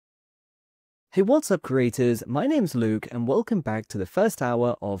Hey, what's up creators? My name's Luke and welcome back to the first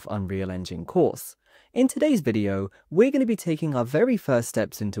hour of Unreal Engine course. In today's video, we're going to be taking our very first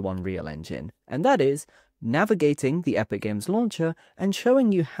steps into Unreal Engine, and that is navigating the EpicGames Launcher and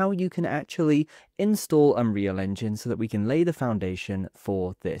showing you how you can actually install Unreal Engine so that we can lay the foundation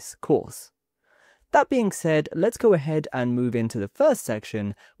for this course. That being said, let's go ahead and move into the first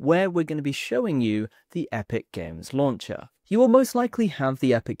section where we're going to be showing you the EpicGames Launcher. You will most likely have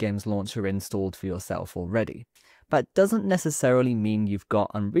the EpicGames Launcher installed for yourself already, but doesn't necessarily mean you've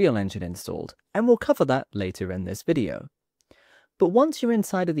got Unreal Engine installed, and we'll cover that later in this video. But once you're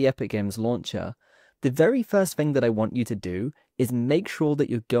inside of the EpicGames Launcher, the very first thing that I want you to do is make sure that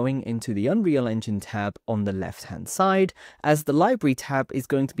you're going into the Unreal Engine tab on the left-hand side, as the library tab is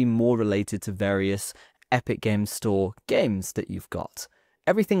going to be more related to various Epic Games Store games that you've got.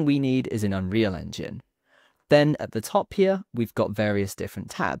 Everything we need is in Unreal Engine. Then at the top here, we've got various different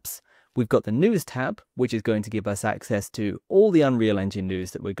tabs. We've got the News tab, which is going to give us access to all the Unreal Engine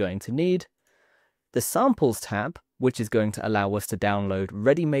news that we're going to need. The Samples tab, which is going to allow us to download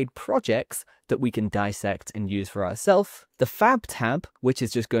ready-made projects that we can dissect and use for ourselves. The Fab tab, which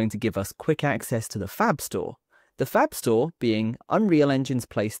is just going to give us quick access to the Fab Store. The Fab Store being Unreal Engine's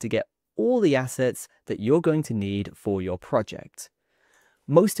place to get all the assets that you're going to need for your project.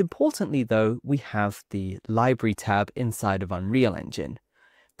 Most importantly though, we have the Library tab inside of Unreal Engine.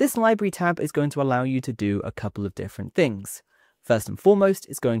 This Library tab is going to allow you to do a couple of different things. First and foremost,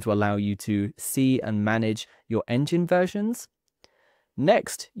 it's going to allow you to see and manage your engine versions.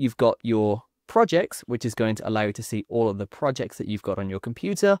 Next, you've got your projects, which is going to allow you to see all of the projects that you've got on your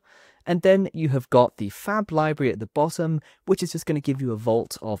computer. And then you have got the Fab library at the bottom, which is just going to give you a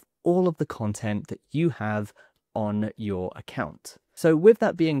vault of all of the content that you have on your account. So with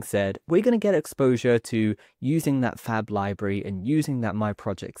that being said, we're going to get exposure to using that Fab library and using that My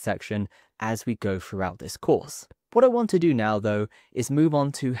Project section as we go throughout this course. What I want to do now though is move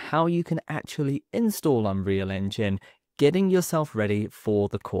on to how you can actually install Unreal Engine, getting yourself ready for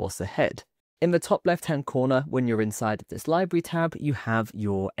the course ahead. In the top left hand corner, when you're inside of this library tab, you have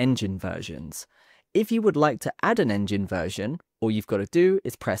your engine versions. If you would like to add an engine version, all you've got to do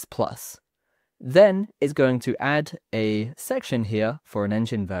is press plus. Then it's going to add a section here for an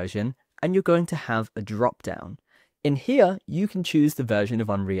engine version, and you're going to have a drop down. In here, you can choose the version of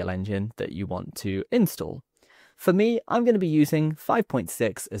Unreal Engine that you want to install. For me, I'm going to be using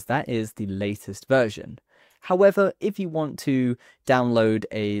 5.6 as that is the latest version. However, if you want to download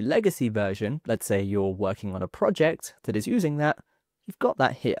a legacy version, let's say you're working on a project that is using that, you've got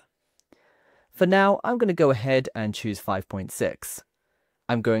that here. For now, I'm going to go ahead and choose 5.6.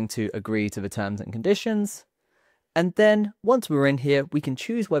 I'm going to agree to the terms and conditions. And then once we're in here, we can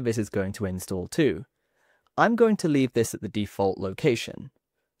choose where this is going to install to. I'm going to leave this at the default location.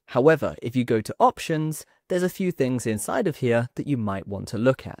 However, if you go to options, there's a few things inside of here that you might want to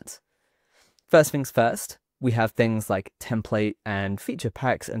look at. First things first, we have things like template and feature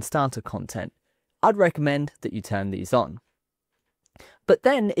packs and starter content. I'd recommend that you turn these on. But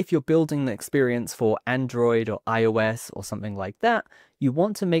then if you're building the experience for Android or iOS or something like that, you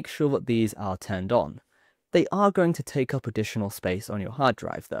want to make sure that these are turned on. They are going to take up additional space on your hard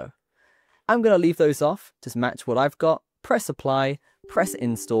drive though. I'm going to leave those off, just match what I've got, press apply, press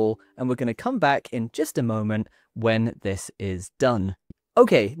install, and we're going to come back in just a moment when this is done.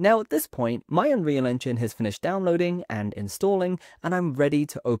 Okay, now at this point, my Unreal Engine has finished downloading and installing, and I'm ready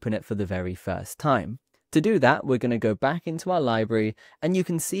to open it for the very first time. To do that, we're going to go back into our library, and you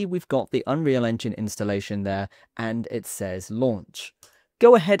can see we've got the Unreal Engine installation there, and it says launch.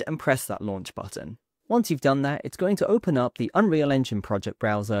 Go ahead and press that launch button. Once you've done that, it's going to open up the Unreal Engine project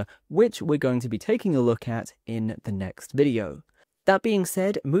browser, which we're going to be taking a look at in the next video. That being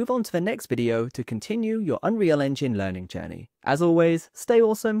said, move on to the next video to continue your Unreal Engine learning journey. As always, stay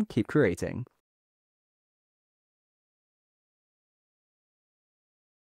awesome, keep creating.